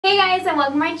Hey guys, and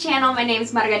welcome to my channel. My name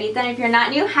is Margarita, and if you're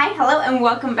not new, hi, hello, and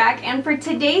welcome back. And for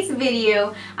today's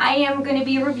video, I am going to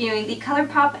be reviewing the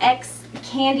COLOURPOP X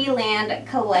CANDYLAND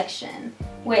collection,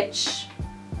 which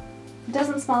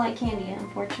doesn't smell like candy,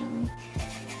 unfortunately.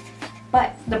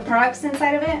 But the products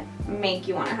inside of it make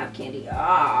you want to have candy.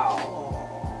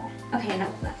 Oh. Okay, no.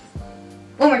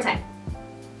 One more time.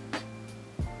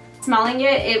 Smelling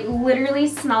it, it literally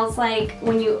smells like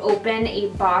when you open a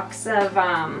box of,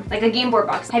 like a Game Boy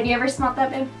box. Have you ever smelled that,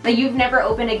 babe? Like you've never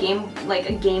opened a game, like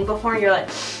a game before, and you're like,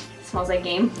 it smells like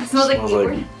game. It smells like Game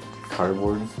Boy.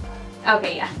 Cardboard.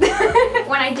 Okay, yeah.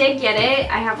 When I did get it,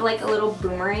 I have like a little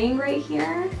boomerang right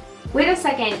here. Wait a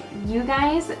second, you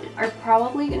guys are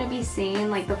probably gonna be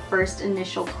seeing like the first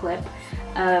initial clip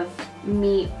of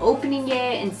me opening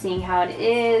it and seeing how it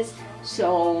is.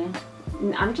 So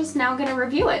I'm just now gonna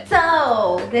review it.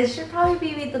 So this should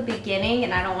probably be the beginning,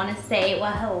 and I don't want to say,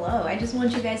 well, hello. I just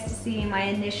want you guys to see my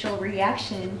initial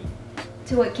reaction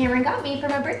to what Cameron got me for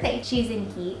my birthday. She's in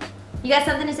heat. You got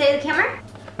something to say to the camera?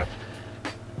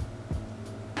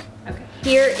 Okay.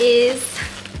 Here is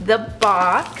the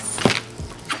box.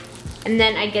 And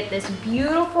then I get this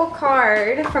beautiful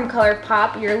card from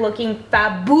ColourPop. You're looking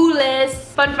fabulous.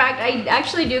 Fun fact, I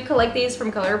actually do collect these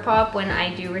from ColourPop when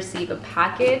I do receive a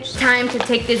package. Time to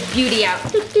take this beauty out.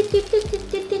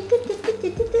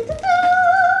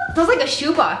 Smells like a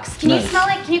shoebox. Can you smell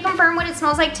it? Can you confirm what it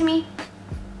smells like to me?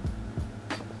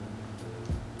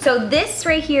 So this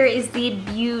right here is the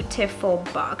beautiful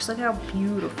box. Look how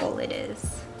beautiful it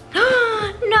is.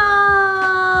 No!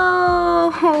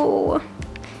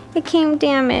 It came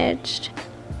damaged.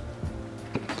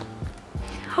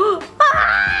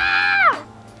 Ah!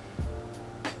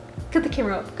 Cut the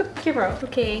camera up, cut the camera up.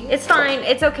 Okay, it's fine,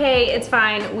 it's okay, it's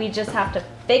fine. We just have to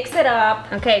fix it up.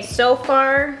 Okay, so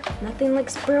far, nothing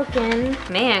looks broken.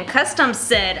 Man, custom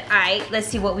said, let's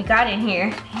see what we got in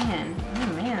here. Man, oh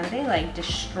man, they like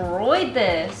destroyed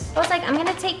this. I was like, I'm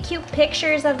gonna take cute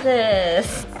pictures of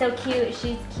this. So cute,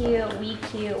 she's cute, we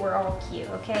cute, we're all cute,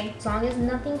 okay? As long as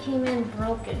nothing came in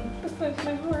broken. Besides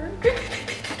my heart.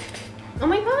 Oh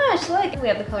my gosh, look. We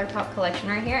have the ColourPop collection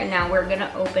right here, and now we're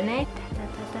gonna open it.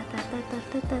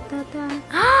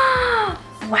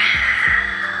 Wow!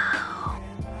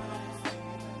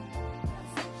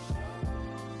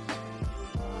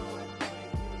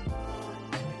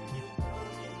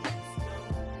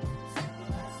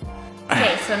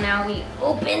 Okay, so now we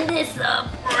open this up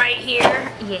right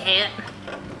here. Yeah.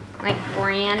 Like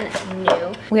brand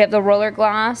new. We have the roller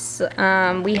gloss.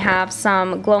 We have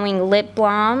some glowing lip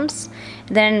balms.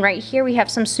 Then right here we have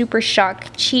some Super Shock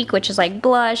Cheek, which is like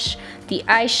blush. The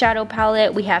eyeshadow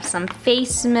palette. We have some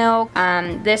face milk.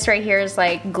 This right here is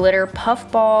like glitter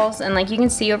puff balls. And like you can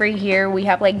see over here, we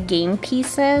have like game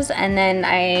pieces. And then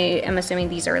I am assuming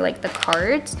these are like the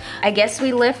cards. I guess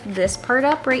we lift this part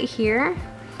up right here.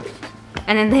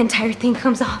 And then the entire thing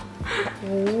comes off.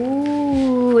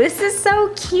 Ooh, this is so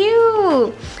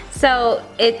cute. So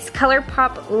it's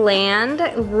ColourPop Land,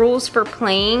 rules for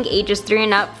playing, ages 3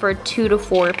 and up for 2 to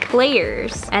 4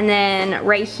 players. And then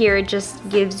right here it just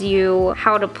gives you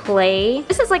how to play.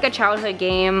 This is like a childhood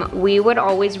game. We would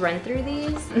always run through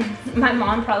these. My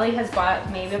mom probably has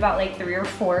bought maybe about like 3 or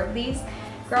 4 of these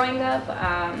growing up,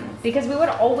 because we would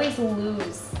always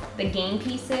lose the game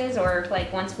pieces, or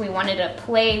like once we wanted to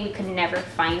play, we could never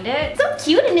find it. So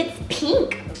cute, and it's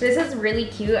pink. This is really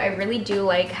cute. I really do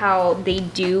like how they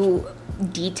do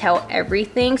detail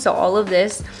everything. So all of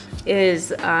this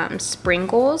is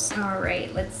sprinkles. All right,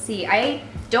 let's see. I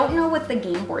don't know what the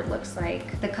game board looks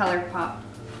like, the ColourPop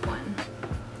one.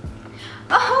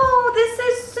 Oh, this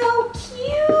is so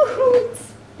cute.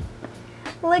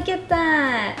 Look at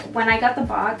that. When I got the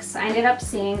box, I ended up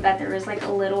seeing that there was like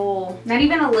a little, not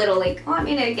even a little, like, oh, I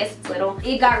mean, I guess it's little.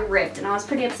 It got ripped, and I was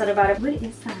pretty upset about it. What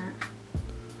is that?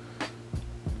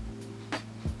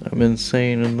 I'm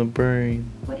insane in the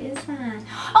brain. What is that?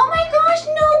 Oh my gosh,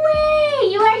 no way!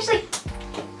 You actually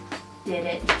did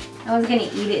it. I was gonna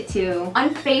eat it too. On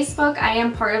Facebook, I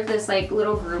am part of this like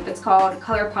little group. It's called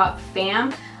ColourPop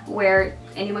Fam, where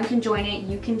anyone can join it.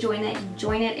 You can join it.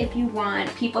 Join it if you want.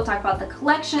 People talk about the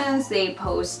collections. They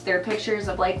post their pictures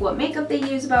of like what makeup they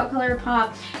use about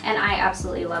ColourPop, and I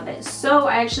absolutely love it. So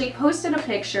I actually posted a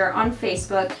picture on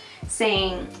Facebook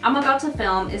saying, I'm about to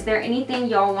film. Is there anything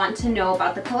y'all want to know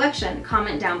about the collection?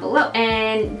 Comment down below.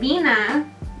 And Vina,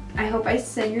 I hope I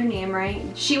said your name right.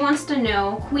 She wants to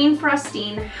know, Queen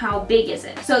Frostine, how big is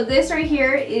it? So this right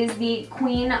here is the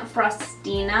Queen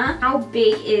Frostina. How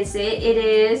big is it? It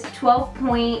is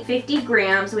 12.50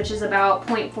 grams, which is about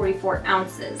 0.44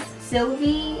 ounces.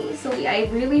 Sylvie, I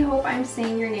really hope I'm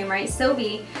saying your name right.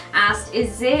 Sylvie asked,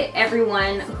 is it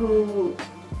everyone who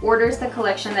orders the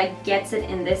collection that gets it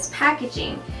in this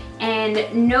packaging?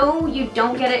 And no, you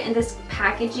don't get it in this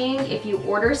packaging if you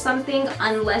order something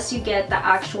unless you get the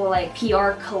actual like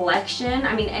PR collection.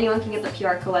 I mean, anyone can get the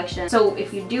PR collection. So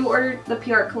if you do order the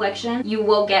PR collection, you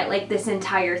will get like this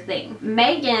entire thing.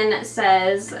 Megan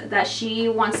says that she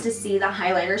wants to see the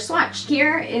highlighter swatch.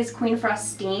 Here is Queen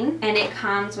Frostine, and it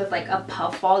comes with like a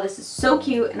puff ball. This is so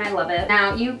cute and I love it.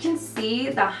 Now you can see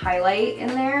the highlight in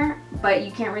there, but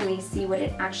you can't really see what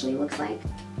it actually looks like.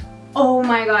 Oh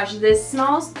my gosh, this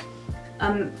smells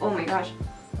oh my gosh.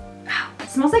 It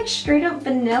smells like straight up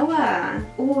vanilla.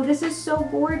 Oh, this is so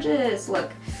gorgeous. Look,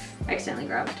 I accidentally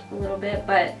grabbed a little bit,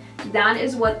 but that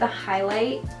is what the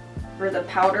highlight or the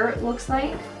powder looks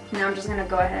like. Now I'm just gonna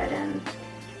go ahead and,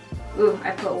 ooh,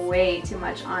 I put way too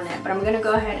much on it, but I'm gonna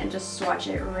go ahead and just swatch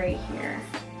it right here.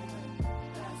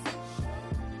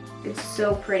 It's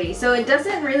so pretty. So it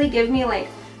doesn't really give me like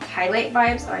highlight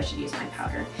vibes. Oh, I should use my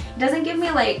powder. It doesn't give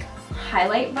me like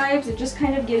highlight vibes. It just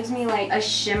kind of gives me like a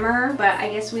shimmer, but I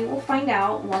guess we will find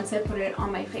out once I put it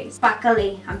on my face.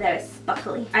 Sparkly. I'm very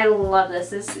sparkly. I love this.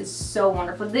 This is so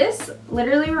wonderful. This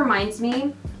literally reminds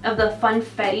me of the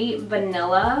Funfetti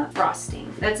vanilla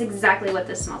frosting. That's exactly what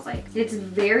this smells like. It's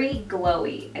very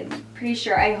glowy. I'm pretty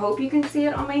sure. I hope you can see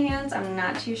it on my hands. I'm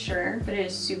not too sure, but it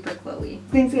is super glowy.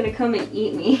 This thing's gonna come and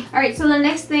eat me. All right, so the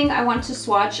next thing I want to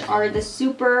swatch are the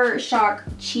Super Shock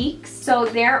cheeks. So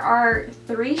there are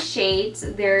 3 shades.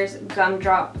 There's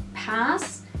Gumdrop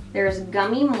Pass, there's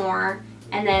Gummy More,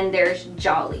 and then there's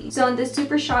Jolly. So in this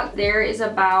Super Shock, there is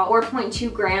about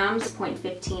 4.2 grams,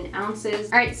 0.15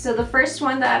 ounces. All right, so the first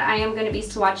one that I am gonna be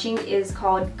swatching is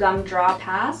called Gumdrop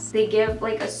Pass. They give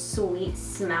like a sweet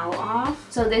smell off.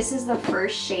 So this is the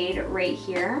first shade right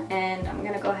here, and I'm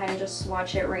gonna go ahead and just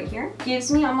swatch it right here.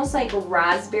 Gives me almost like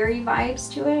raspberry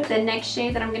vibes to it. The next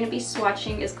shade that I'm gonna be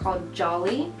swatching is called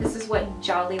Jolly. This is what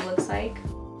Jolly looks like.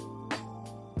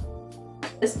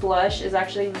 This blush is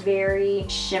actually very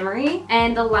shimmery.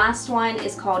 And the last one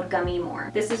is called Gummy More.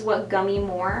 This is what Gummy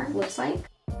More looks like.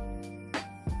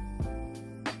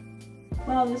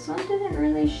 Well, this one didn't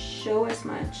really show as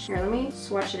much. Here, let me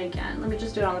swatch it again. Let me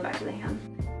just do it on the back of the hand.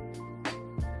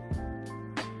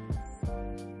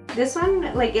 This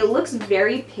one, like, it looks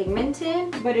very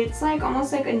pigmented, but it's like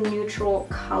almost like a neutral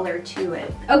color to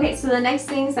it. Okay, so the next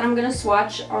things that I'm gonna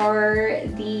swatch are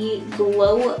the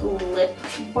Glow Lip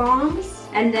Balms.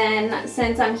 And then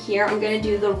since I'm here, I'm gonna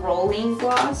do the roller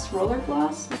gloss.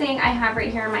 The thing I have right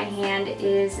here in my hand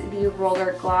is the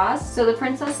roller gloss. So the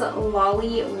Princess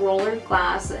Lolly Roller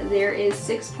Glass, there is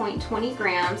 6.20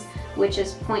 grams, which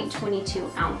is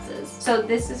 0.22 ounces. So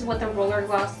this is what the roller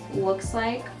gloss looks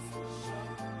like.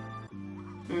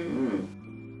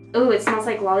 Ooh, it smells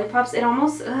like lollipops. It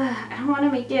almost, I don't want to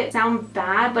make it sound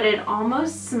bad, but it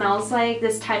almost smells like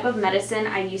this type of medicine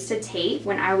I used to take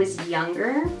when I was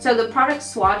younger. So the product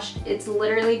swatched, it's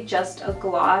literally just a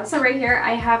gloss. So right here,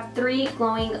 I have 3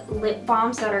 glowing lip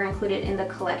balms that are included in the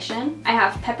collection. I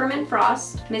have Peppermint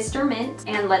Frost, Mr. Mint,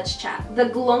 and Let's Chat. The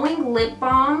glowing lip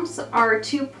balms are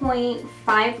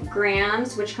 2.5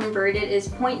 grams, which converted is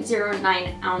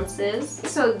 0.09 ounces.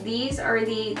 So these are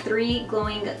the 3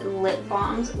 glowing lip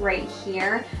balms right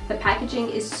here. The packaging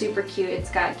is super cute.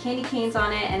 It's got candy canes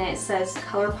on it and it says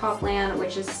COLOURPOP Land,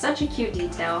 which is such a cute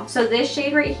detail. So this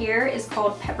shade right here is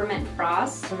called Peppermint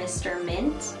Frost, Mr.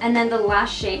 Mint. And then the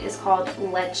last shade is called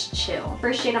Let's Chill.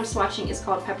 First shade I'm swatching is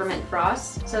called Peppermint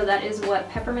Frost. So that is what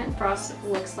Peppermint Frost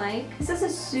looks like. This is a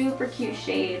super cute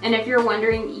shade. And if you're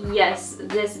wondering, yes,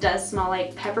 this does smell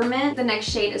like peppermint. The next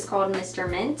shade is called Mr.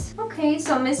 Mint. Okay,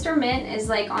 so Mr. Mint is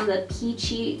like on the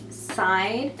peachy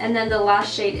side. And then the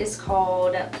last shade is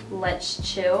called Let's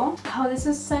Chill. Oh, this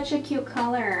is such a cute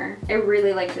color. I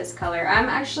really like this color. I'm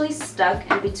actually stuck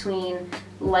in between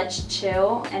Let's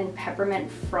Chill and Peppermint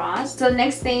Frost. So the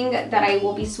next thing that I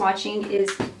will be swatching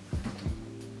is,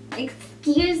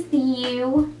 excuse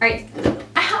you. All right,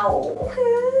 ow.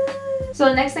 So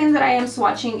the next thing that I am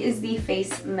swatching is the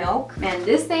Face Milk. Man,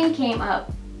 this thing came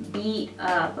up beat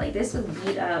up. Like, this was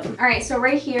beat up. All right, so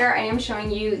right here I am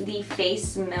showing you the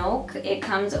Face Milk. It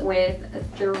comes with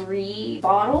 3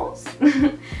 bottles.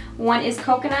 One is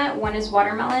coconut, one is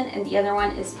watermelon, and the other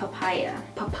one is papaya.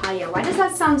 Papaya. Why does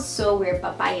that sound so weird?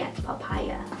 Papaya.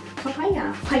 Papaya.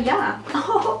 Papaya. Papaya.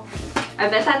 Oh. I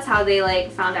bet that's how they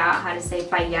like found out how to say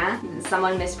paya.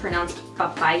 Someone mispronounced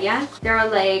papaya. They're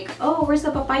like, oh, where's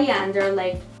the papaya? And they're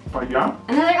like, papaya.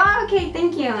 And they're like, oh, okay,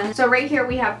 thank you. So right here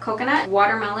we have coconut,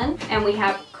 watermelon, and we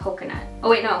have coconut. Oh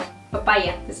wait, no.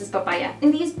 Papaya. This is papaya.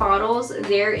 In these bottles,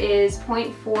 there is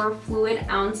 0.4 fluid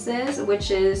ounces,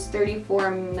 which is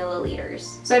 34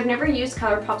 milliliters. So I've never used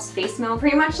ColourPop's face milk.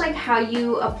 Pretty much like how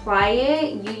you apply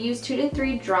it, you use 2 to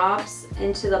 3 drops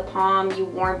into the palm, you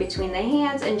warm between the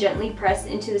hands and gently press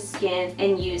into the skin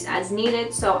and use as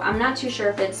needed. So I'm not too sure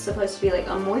if it's supposed to be like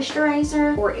a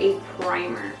moisturizer or a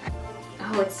primer.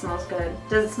 Oh, it smells good.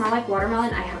 Does it smell like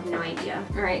watermelon? I have no idea.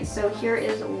 All right, so here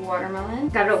is watermelon.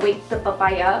 Gotta wake the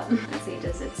papaya up. Let's see,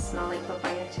 does it smell like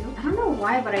papaya too? I don't know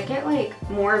why, but I get like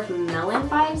more of melon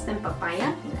vibes than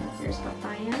papaya. And then here's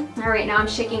papaya. All right, now I'm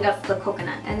shaking up the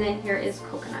coconut. And then here is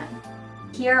coconut.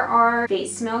 Here are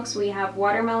face milks. We have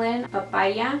watermelon,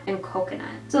 papaya, and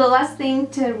coconut. So the last thing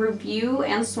to review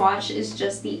and swatch is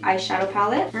just the eyeshadow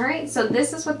palette. All right, so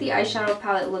this is what the eyeshadow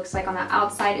palette looks like on the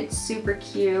outside. It's super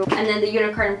cute. And then the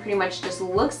unicorn pretty much just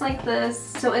looks like this.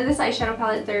 So in this eyeshadow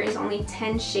palette, there is only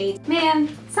 10 shades. Man,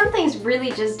 some things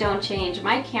really just don't change.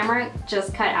 My camera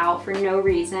just cut out for no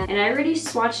reason. And I already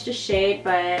swatched a shade,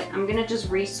 but I'm gonna just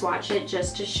re-swatch it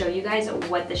just to show you guys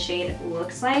what the shade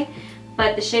looks like.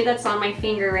 But the shade that's on my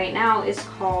finger right now is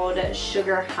called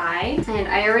Sugar High. And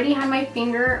I already have my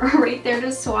finger right there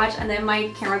to swatch, and then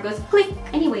my camera goes click.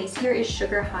 Anyways, here is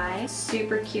Sugar High.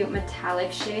 Super cute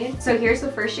metallic shade. So here's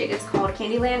the first shade. It's called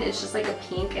Candyland. It's just like a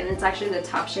pink, and it's actually the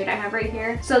top shade I have right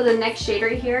here. So the next shade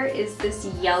right here is this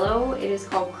yellow. It is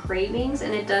called Cravings,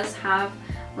 and it does have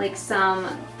like some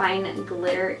fine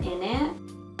glitter in it.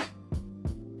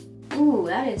 Ooh,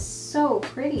 that is so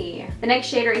pretty. The next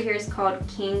shade right here is called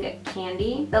King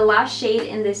Candy. The last shade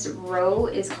in this row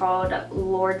is called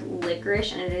Lord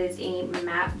Licorice, and it is a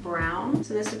matte brown.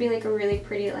 So this would be like a really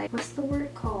pretty, like, what's the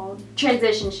word called?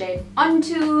 Transition shade. On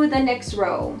to the next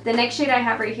row. The next shade I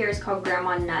have right here is called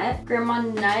Grandma Nut. Grandma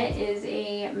Nut is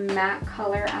a matte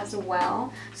color as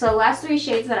well. So the last 3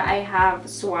 shades that I have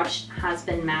swatched has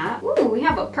been matte. Ooh, we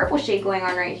have a purple shade going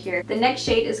on right here. The next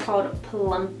shade is called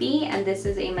Plumpy, and this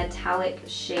is a metallic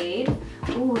shade.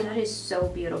 Ooh, that is so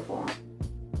beautiful.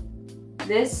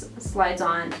 This slides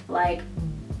on like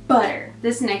butter.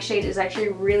 This next shade is actually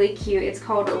really cute. It's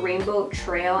called Rainbow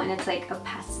Trail, and it's like a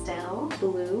pastel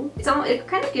blue. It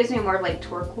kind of gives me more like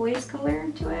turquoise color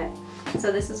to it.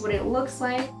 So this is what it looks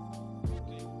like.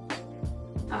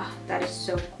 Oh, that is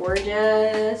so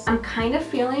gorgeous. I'm kind of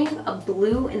feeling a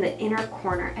blue in the inner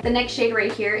corner. The next shade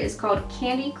right here is called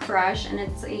Candy Crush, and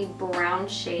it's a brown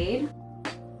shade.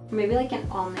 Maybe like an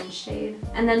almond shade.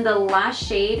 And then the last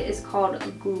shade is called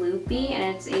Gloopy,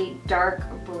 and it's a dark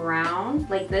brown.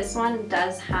 Like this one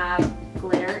does have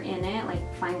glitter in it,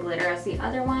 like fine glitter as the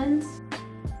other ones.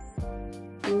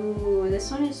 Ooh,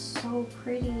 this one is so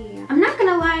pretty. I'm not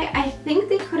gonna lie, I think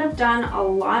they could have done a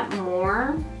lot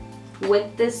more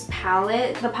with this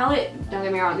palette. The palette, don't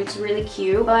get me wrong, it's really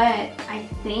cute, but I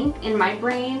think in my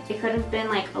brain it could have been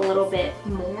like a little bit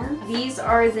more. These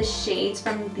are the shades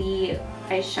from the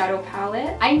eyeshadow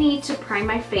palette. I need to prime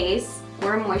my face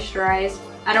or moisturize.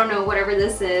 I don't know, whatever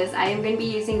this is. I am going to be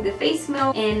using the face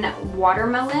milk in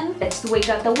watermelon. Let's wake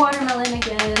up the watermelon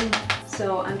again.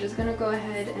 So I'm just gonna go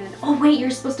ahead and, oh wait, you're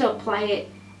supposed to apply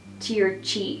it to your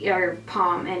cheek or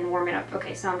palm and warm it up.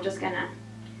 Okay, so I'm just gonna,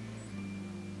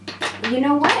 you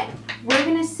know what? We're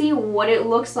gonna see what it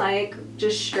looks like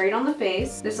just straight on the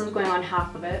face. This one's going on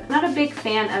half of it. I'm not a big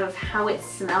fan of how it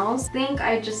smells. I think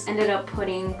I just ended up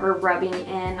putting or rubbing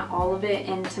in all of it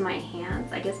into my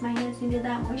hands. I guess my hands needed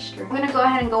that moisture. I'm gonna go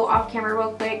ahead and go off camera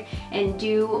real quick and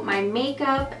do my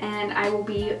makeup, and I will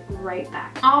be right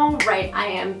back. All right, I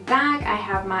am back. I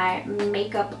have my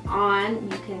makeup on.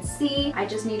 You can see I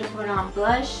just need to put on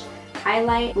blush,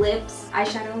 highlight, lips,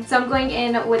 eyeshadow. So I'm going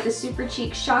in with the Super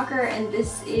Cheek Shocker, and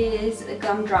this is a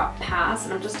Gumdrop Pass,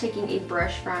 and I'm just taking a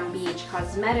brush from BH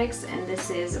Cosmetics, and this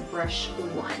is brush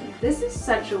 1. This is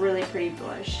such a really pretty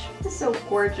blush. This is so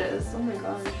gorgeous. Oh my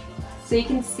gosh. So you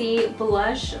can see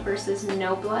blush versus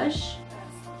no blush.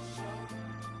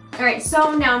 Alright,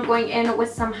 so now I'm going in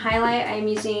with some highlight. I'm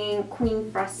using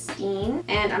Queen Frostine,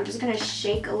 and I'm just gonna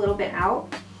shake a little bit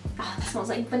out. Oh, it smells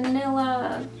like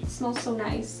vanilla. It smells so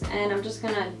nice. And I'm just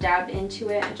gonna dab into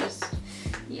it and just,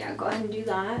 yeah, go ahead and do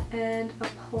that and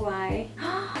apply.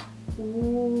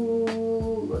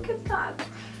 Ooh, look at that.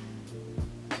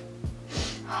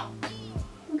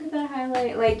 Look at that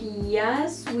highlight. Like,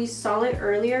 yes, we saw it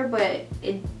earlier, but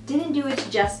it didn't do its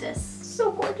justice.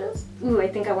 So gorgeous. Ooh, I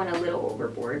think I went a little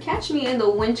overboard. Catch me in the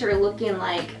winter looking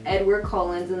like Edward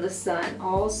Collins in the sun,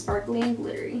 all sparkly and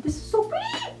glittery. This is so pretty.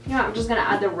 You know, I'm just gonna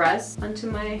add the rest onto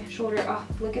my shoulder. Oh,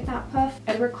 look at that puff.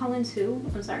 Edward Collins who?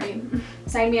 I'm sorry.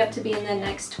 Sign me up to be in the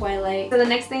next Twilight. So the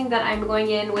next thing that I'm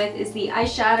going in with is the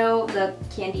eyeshadow, the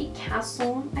Candy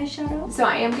Castle eyeshadow. So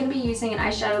I am gonna be using an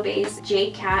eyeshadow base,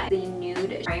 J Cat, the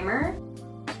Nude Primer.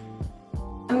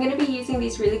 I'm going to be using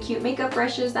these really cute makeup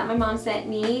brushes that my mom sent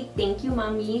me. Thank you,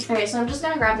 mommy. Okay, so I'm just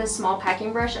going to grab this small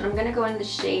packing brush and I'm going to go in the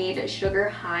shade Sugar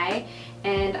High.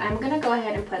 And I'm going to go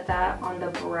ahead and put that on the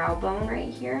brow bone right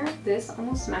here. This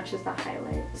almost matches the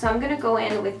highlight. So I'm going to go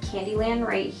in with Candyland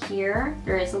right here.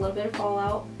 There is a little bit of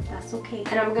fallout. That's okay.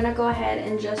 And I'm going to go ahead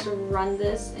and just run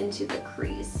this into the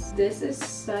crease. This is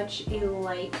such a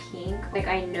light pink. Like,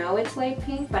 I know it's light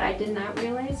pink, but I did not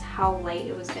realize how light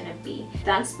it was going to be.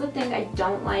 That's the thing I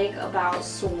don't like about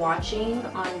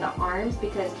swatching on the arms,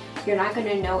 because you're not going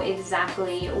to know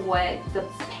exactly what the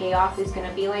payoff is going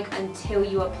to be like until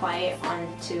you apply it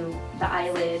onto the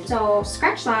eyelid. So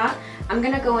scratch that. I'm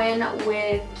going to go in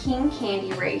with King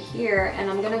Candy right here, and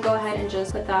I'm going to go ahead and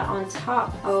just put that on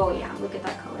top. Oh yeah, look at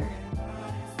that color.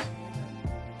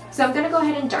 So I'm going to go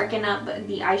ahead and darken up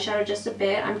the eyeshadow just a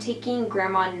bit. I'm taking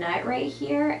Grandma Nut right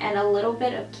here and a little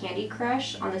bit of Candy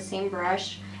Crush on the same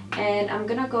brush. And I'm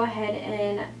going to go ahead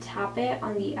and tap it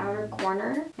on the outer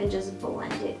corner and just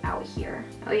blend it out here.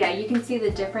 Oh yeah, you can see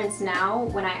the difference now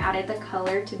when I added the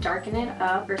color to darken it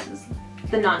up versus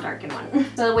the non-darkened one.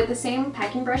 So with the same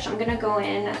packing brush, I'm gonna go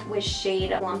in with shade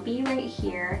Lumpy right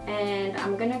here, and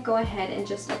I'm gonna go ahead and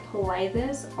just apply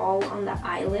this all on the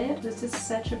eyelid. This is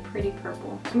such a pretty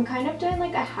purple. I'm kind of doing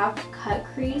like a half cut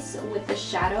crease with the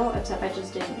shadow, except I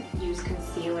just didn't use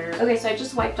concealer. Okay, so I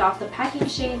just wiped off the packing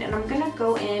shade, and I'm gonna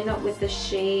go in with the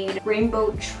shade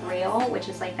Rainbow Trail, which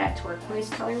is like that turquoise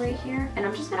color right here, and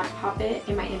I'm just gonna pop it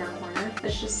in my inner corner.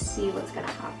 Let's just see what's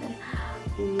gonna happen.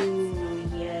 Ooh,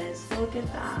 yes, look at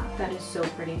that. That is so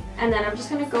pretty. And then I'm just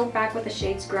going to go back with the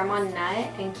shades Grandma Nut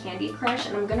and Candy Crush,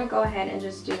 and I'm going to go ahead and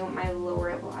just do my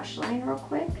lower lash line real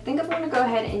quick. I think I'm going to go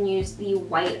ahead and use the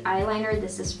white eyeliner.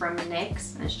 This is from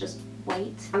NYX, and it's just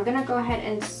white. I'm going to go ahead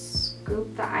and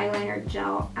scoop the eyeliner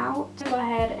gel out. Go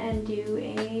ahead and do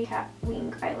a cat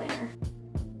wing eyeliner.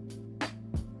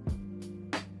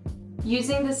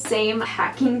 Using the same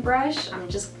packing brush, I'm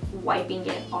just wiping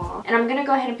it off. And I'm going to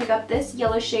go ahead and pick up this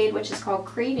yellow shade, which is called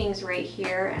Cravings right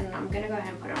here. And I'm going to go ahead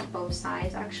and put it on both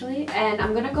sides actually. And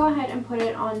I'm going to go ahead and put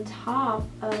it on top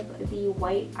of the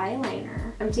white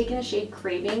eyeliner. I'm taking the shade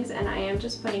Cravings and I am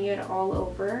just putting it all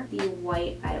over the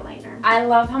white eyeliner. I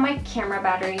love how my camera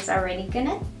battery is already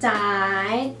gonna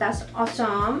die. That's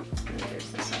awesome.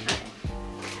 There's this one.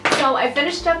 So I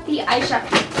finished up the eyeshadow.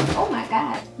 Oh my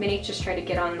god. Minnie just tried to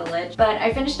get on the ledge. But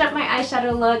I finished up my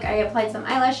eyeshadow look. I applied some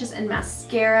eyelashes and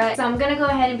mascara. So I'm going to go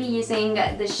ahead and be using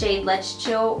the shade Let's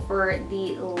Chill for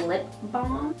the lip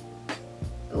balm.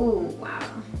 Ooh, wow.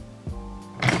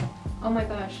 Oh my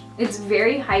gosh. It's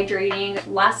very hydrating.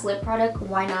 Last lip product,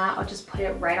 why not? I'll just put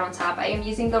it right on top. I am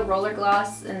using the Roller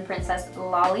Gloss in Princess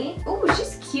Lolly. Ooh,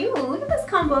 she's cute. Look at this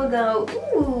combo though.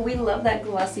 Ooh, we love that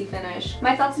glossy finish.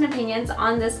 My thoughts and opinions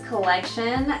on this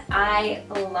collection. I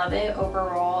love it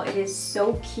overall. It is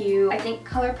so cute. I think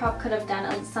ColourPop could have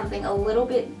done something a little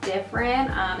bit different,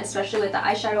 especially with the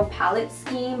eyeshadow palette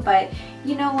scheme, but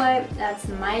you know what? That's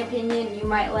my opinion. You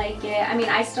might like it. I mean,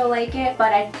 I still like it,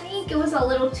 but I think it was a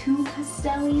little too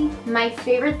pastel-y. My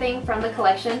favorite thing from the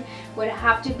collection would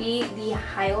have to be the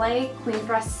highlight Queen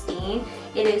Frostine.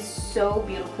 It is so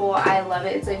beautiful. I love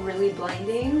it. It's like really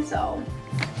blinding. So.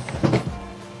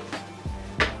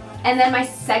 And then my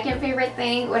second favorite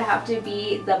thing would have to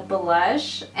be the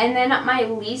blush. And then my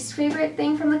least favorite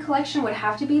thing from the collection would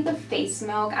have to be the face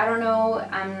milk. I don't know.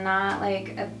 I'm not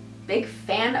like a big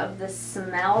fan of the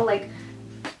smell. Like,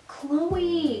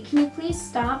 Chloe, can you please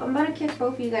stop? I'm about to kick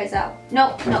both of you guys out.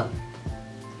 No, no.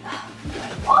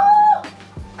 Oh!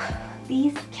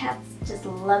 These cats just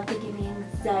love to give me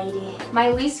anxiety. My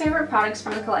least favorite products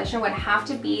from the collection would have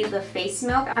to be the face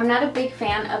milk. I'm not a big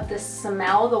fan of the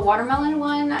smell. The watermelon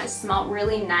one smelled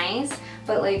really nice,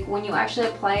 but like when you actually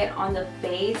apply it on the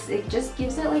face, it just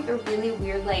gives it like a really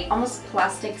weird, like almost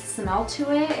plastic smell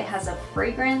to it. It has a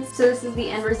fragrance. So this is the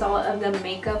end result of the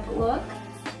makeup look.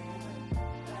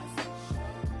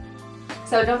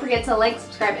 So don't forget to like,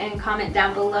 subscribe, and comment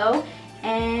down below.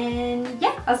 And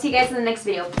yeah, I'll see you guys in the next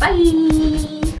video. Bye!